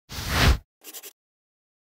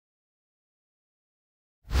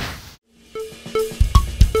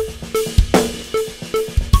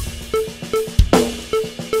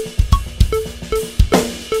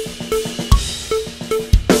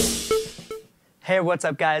Hey, what's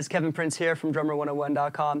up guys? Kevin Prince here from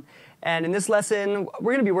Drummer101.com. And in this lesson,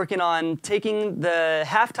 we're going to be working on taking the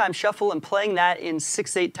halftime shuffle and playing that in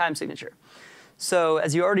 6/8 time signature. So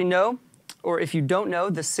as you already know, or if you don't know,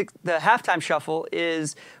 the halftime shuffle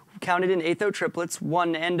is counted in eighth note triplets: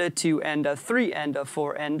 1 enda, 2 enda, 3 enda,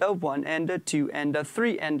 4 enda, 1 enda, 2 enda,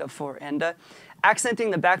 3 enda, 4 enda, accenting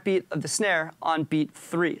the backbeat of the snare on beat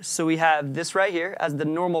 3. So we have this right here as the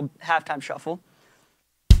normal halftime shuffle.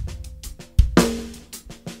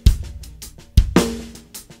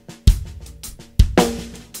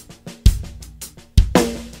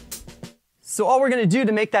 So all we're going to do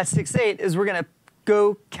to make that 6/8 is we're going to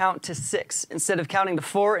go count to 6. Instead of counting to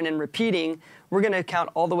 4 and then repeating, we're going to count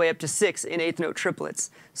all the way up to 6 in eighth note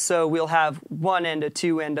triplets. So we'll have 1 enda,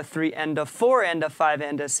 2 enda, 3 enda, 4 enda, 5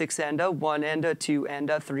 enda, 6 enda, 1 enda, 2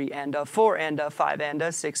 enda, 3 enda, 4 enda, 5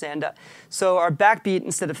 enda, 6 enda. So our backbeat,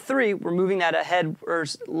 instead of 3, we're moving that ahead or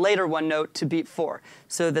later one note to beat 4.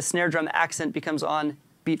 So the snare drum accent becomes on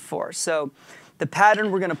beat 4. So the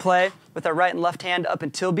pattern we're going to play with our right and left hand up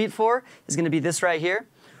until beat 4 is going to be this right here.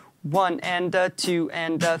 1 enda, 2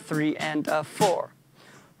 enda, 3 enda, 4.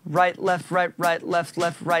 Right, left, right, left,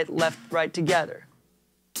 right together.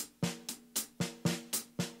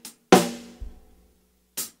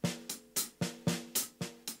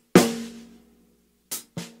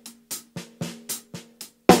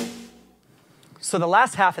 So the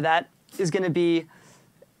last half of that is going to be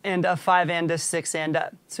enda, 5 enda, 6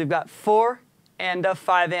 enda. So we've got 4 enda,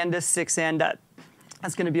 5 enda, 6 enda.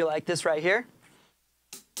 That's going to be like this right here.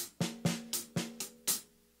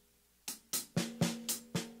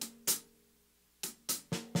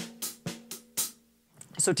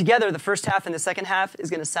 So together, the first half and the second half is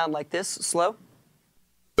going to sound like this, slow.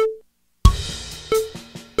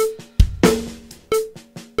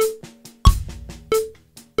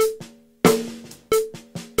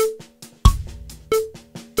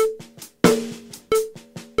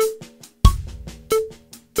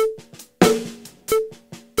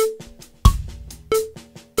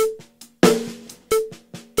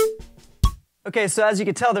 Okay, so as you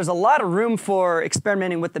can tell, there's a lot of room for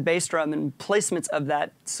experimenting with the bass drum and placements of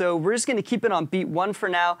that. So we're just going to keep it on beat 1 for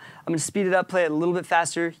now. I'm going to speed it up, play it a little bit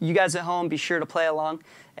faster. You guys at home, be sure to play along.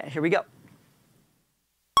 And here we go.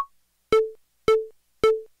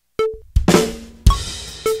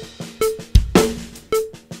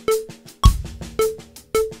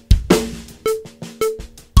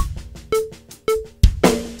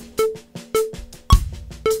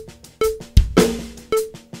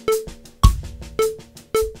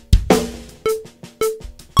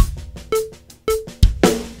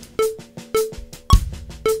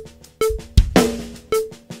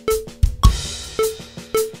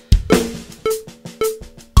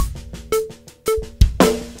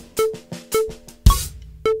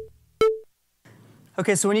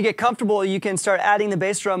 Okay, so when you get comfortable, you can start adding the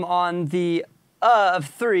bass drum on the of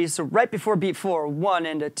 3. So right before beat 4, 1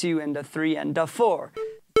 enda, 2 enda, 3 enda, 4.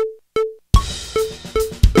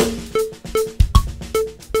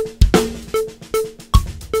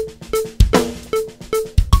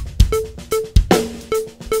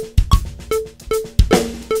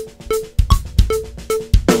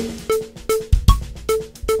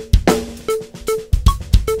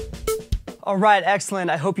 All right, excellent.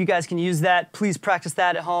 I hope you guys can use that. Please practice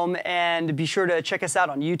that at home, and be sure to check us out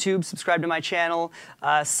on YouTube, subscribe to my channel,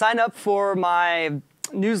 sign up for my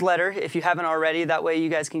newsletter if you haven't already. That way you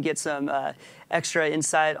guys can get some extra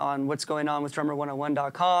insight on what's going on with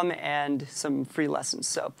Drummer101.com and some free lessons.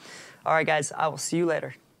 So, all right guys, I will see you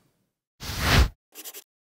later.